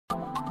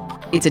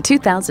It's a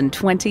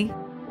 2020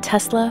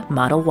 Tesla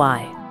Model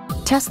Y.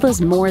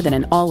 Tesla's more than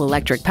an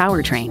all-electric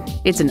powertrain.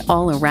 It's an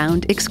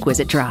all-around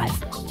exquisite drive.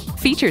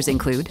 Features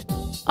include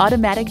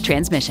automatic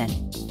transmission,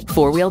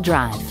 four-wheel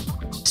drive,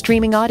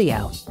 streaming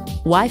audio,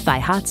 Wi-Fi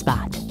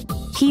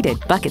hotspot, heated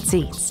bucket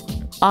seats,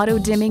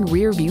 auto-dimming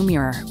rear-view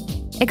mirror,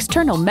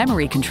 external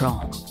memory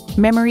control,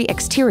 memory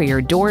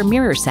exterior door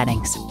mirror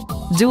settings,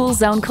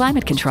 dual-zone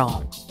climate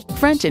control,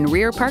 front and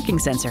rear parking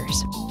sensors,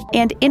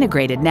 and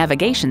integrated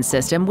navigation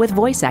system with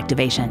voice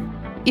activation.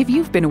 If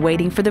you've been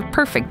waiting for the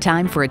perfect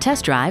time for a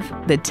test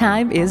drive, the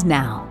time is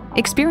now.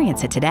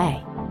 Experience it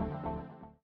today.